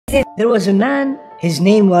There was a man, his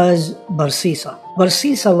name was Barsisa.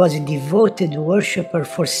 Barsisa was a devoted worshipper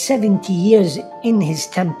for 70 years in his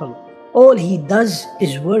temple. All he does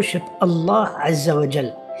is worship Allah Azza wa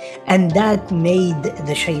Jal. And that made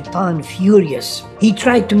the shaitan furious. He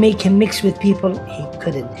tried to make him mix with people, he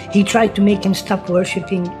couldn't. He tried to make him stop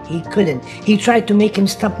worshipping, he couldn't. He tried to make him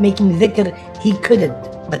stop making dhikr, he couldn't.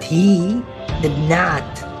 But he did not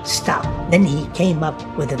stop. Then he came up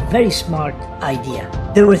with a very smart idea.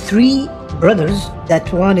 There were 3 brothers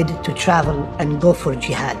that wanted to travel and go for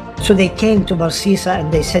jihad. So they came to Barsisa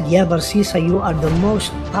and they said, "Ya Barsisa, you are the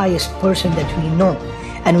most pious person that we know.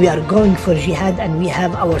 And we are going for jihad, and we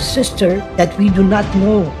have our sister that we do not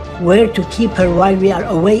know where to keep her while we are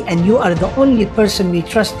away, and you are the only person we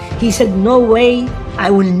trust." He said, "No way, I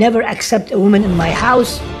will never accept a woman in my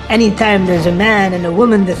house. Anytime there's a man and a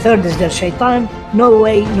woman, the third is their shaitan. No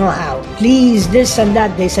way, no how. Please, this and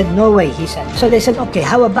that." They said, "No way," he said. So they said, "Okay,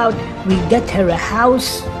 how about we get her a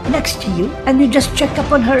house next to you, and you just check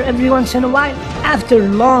up on her every once in a while?" After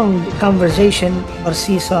long conversation,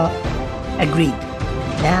 Barsisa agreed.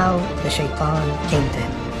 Now the shaitan came to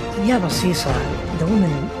him. "Ya Barsisa, the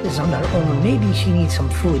woman is on her own. Maybe she needs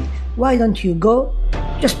some food. Why don't you go?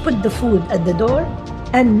 Just put the food at the door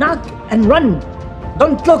and knock and run.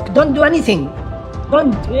 Don't look, don't do anything.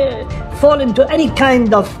 Don't fall into any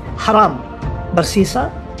kind of haram."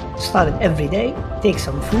 Barsisa started every day, take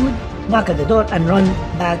some food, knock at the door and run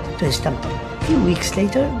back to his temple. A few weeks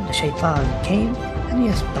later, the shaitan came and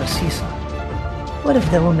he asked Barsisa, "What if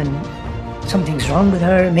the woman, something's wrong with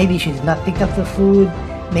her? Maybe she did not pick up the food.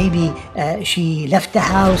 Maybe she left the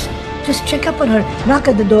house. Just check up on her. Knock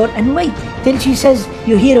at the door and wait till she says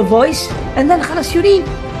you hear a voice, and then khalas, you leave."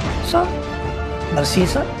 So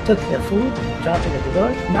Barsisa took the food, dropped it at the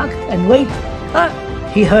door, knocked and wait.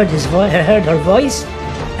 He heard her voice,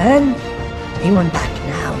 and he went back.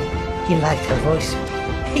 Now he liked her voice.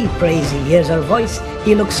 He prays, he hears her voice.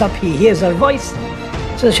 He looks up, he hears her voice.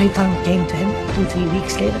 So the shaitan came to him 2-3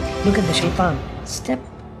 weeks later. Look at the shaitan, step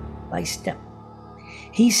by step.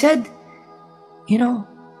 He said, "You know,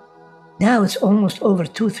 now it's almost over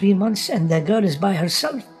 2-3 months and the girl is by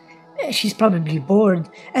herself. She's probably bored,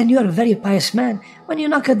 and you are a very pious man. When you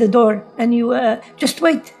knock at the door and you just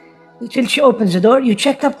wait till she opens the door, you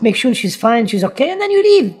check up, make sure she's fine, she's okay, and then you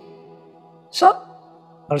leave." So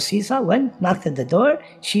Barsisa went, knocked at the door,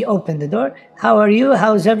 she opened the door. "How are you?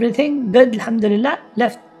 How's everything?" "Good, alhamdulillah,"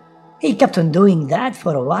 left. He kept on doing that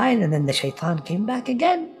for a while, and then the shaitan came back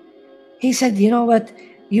again. He said, "You know what?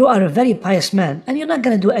 You are a very pious man, and you're not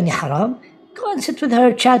going to do any haram. Go and sit with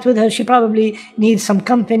her, chat with her. She probably needs some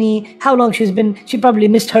company. How long she probably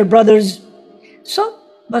missed her brothers." So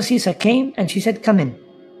Barsisa came, and she said, "Come in."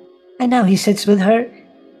 And now he sits with her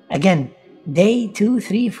again, day 2,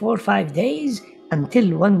 3, 4, 5 days,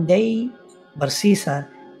 until one day Barsisa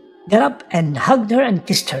got up and hugged her and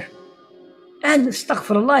kissed her. And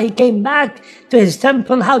astaghfirullah, he came back to his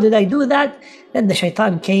temple. "How did I do that?" Then the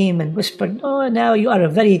shaitan came and whispered, "Oh, now you are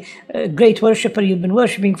a very great worshipper. You've been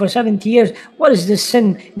worshipping for 70 years. What is this sin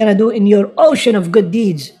gonna do in your ocean of good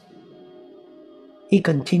deeds?" He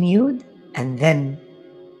continued, and then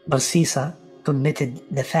Barsisa committed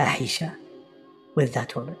the fahisha with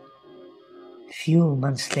that woman. Few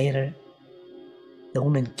months later, the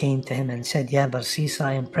woman came to him and said, "Ya Barsisa,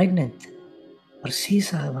 I am pregnant."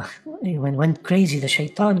 Barsisa went crazy. The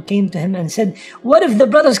shaitan came to him and said, "What if the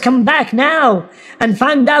brothers come back now and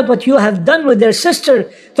find out what you have done with their sister?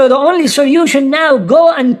 So the only solution now, go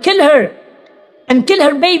and kill her and kill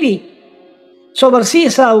her baby." So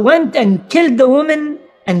Barsisa went and killed the woman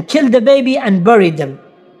and killed the baby and buried them.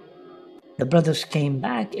 The brothers came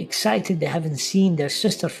back excited. They haven't seen their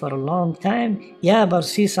sister for a long time. "Ya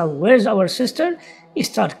Barsisa, where's our sister?" He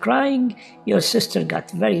started crying. "Your sister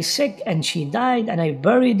got very sick and she died and I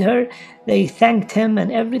buried her." They thanked him and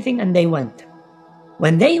everything, and they went.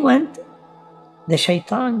 When they went, the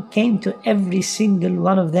shaitan came to every single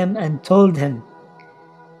one of them and told him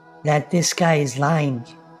that this guy is lying.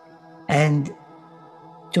 And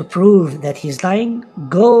to prove that he's lying,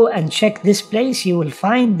 go and check this place. You will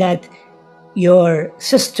find that your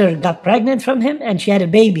sister got pregnant from him and she had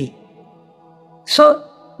a baby. So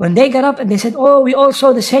when they got up and they said, "Oh, we all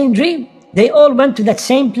saw the same dream," they all went to that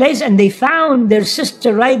same place and they found their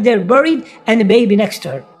sister right there buried and a baby next to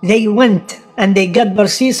her. They went and they got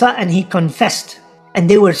Barsisa and he confessed. And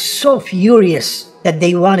they were so furious that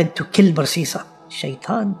they wanted to kill Barsisa.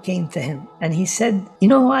 Shaitan came to him and he said, "You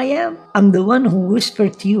know who I am? I'm the one who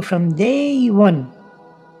whispered to you from day one.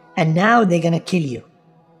 And now they're going to kill you.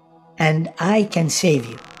 And I can save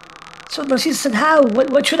you." So Barsisa said, "How?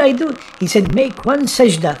 What should I do?" He said, "Make one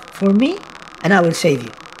sajda for me and I will save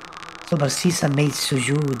you." So Barsisa made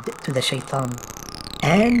sujood to the shaitan,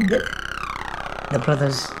 and the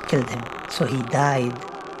brothers killed him. So he died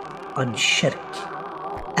on shirk.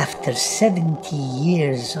 After 70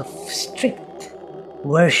 years of strict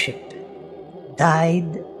worship,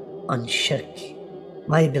 died on shirk.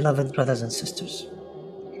 My beloved brothers and sisters,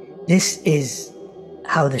 this is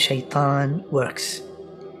how the shaitan works.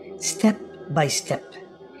 Step by step.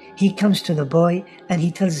 He comes to the boy and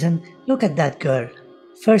he tells him, look at that girl.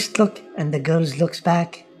 First look, and the girl looks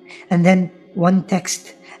back, and then one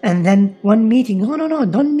text, and then one meeting. No,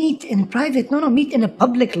 don't meet in private. No, meet in a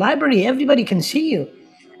public library. Everybody can see you.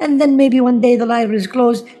 And then maybe one day the library is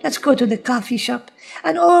closed. Let's go to the coffee shop.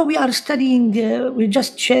 And we are studying, we're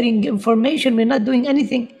just sharing information. We're not doing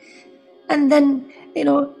anything. And then,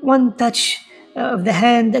 one touch of the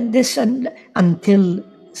hand and this, and until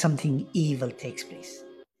something evil takes place.